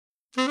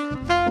All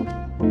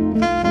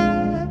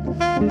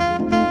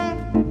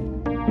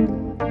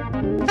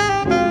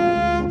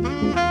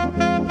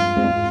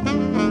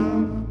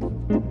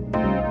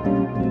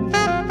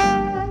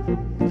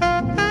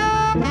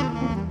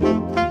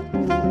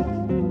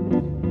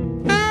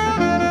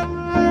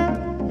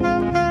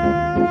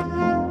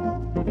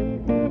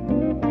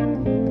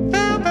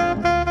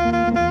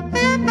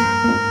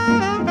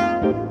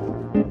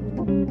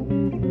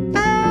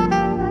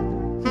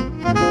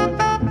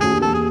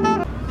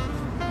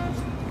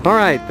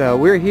right,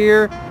 we're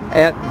here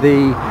at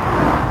the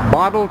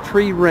Bottle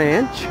Tree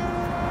Ranch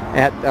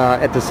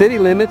at the city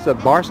limits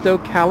of Barstow,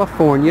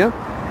 California,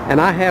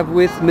 and I have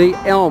with me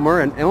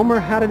Elmer. And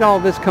Elmer, how did all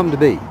this come to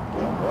be?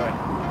 Oh boy,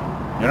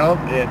 you know,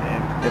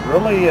 it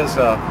really is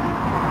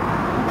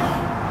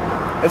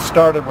it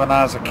started when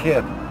I was a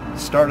kid. It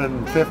started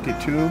in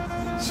 '52,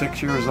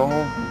 6 years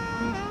old.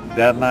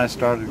 Dad and I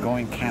started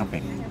going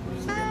camping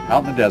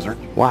out in the desert.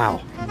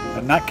 Wow.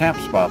 But not camp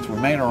spots, we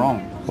made our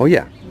own. Oh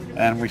yeah.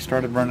 And we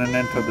started running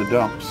into the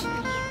dumps.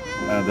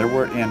 There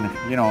were in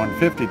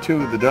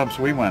 '52, the dumps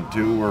we went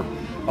to were,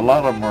 a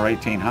lot of them were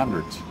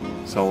 1800s.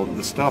 So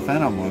the stuff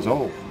in them was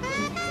old.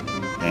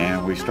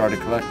 And we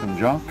started collecting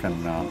junk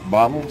and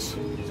bottles,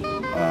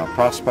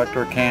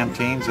 prospector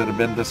canteens that have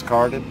been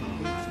discarded.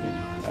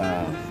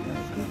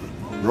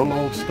 Real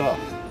old stuff.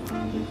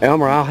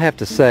 Elmer, I'll have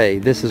to say,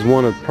 this is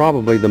one of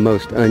probably the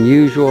most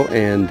unusual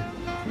and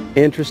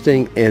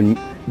interesting and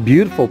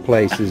beautiful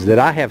places that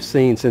I have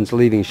seen since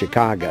leaving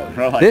Chicago.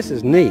 Really? This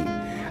is neat.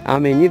 I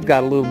mean, you've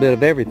got a little bit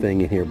of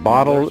everything in here.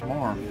 Bottle. There's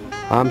more.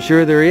 I'm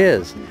sure there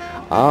is.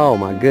 Oh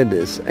my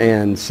goodness.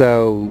 And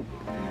so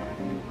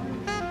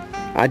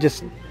I'm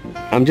just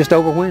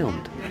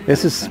overwhelmed.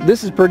 This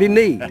is pretty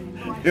neat.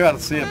 You ought to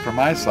see it from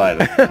my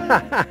side of it.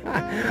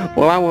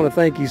 Well, I want to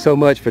thank you so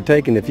much for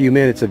taking a few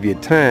minutes of your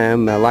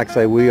time. Like I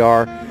say, we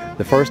are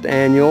the first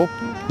annual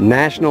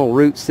National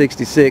Route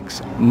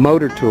 66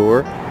 Motor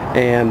Tour,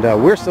 and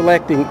we're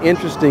selecting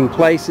interesting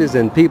places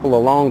and people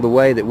along the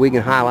way that we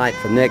can highlight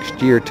for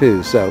next year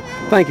too. So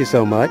thank you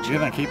so much. You're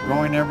going to keep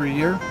going every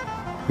year?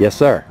 Yes,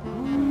 sir.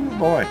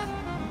 Boy.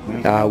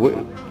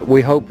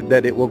 We hope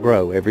that it will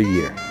grow every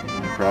year.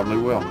 You probably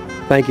will.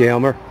 Thank you,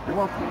 Elmer. You're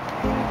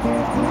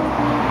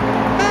welcome.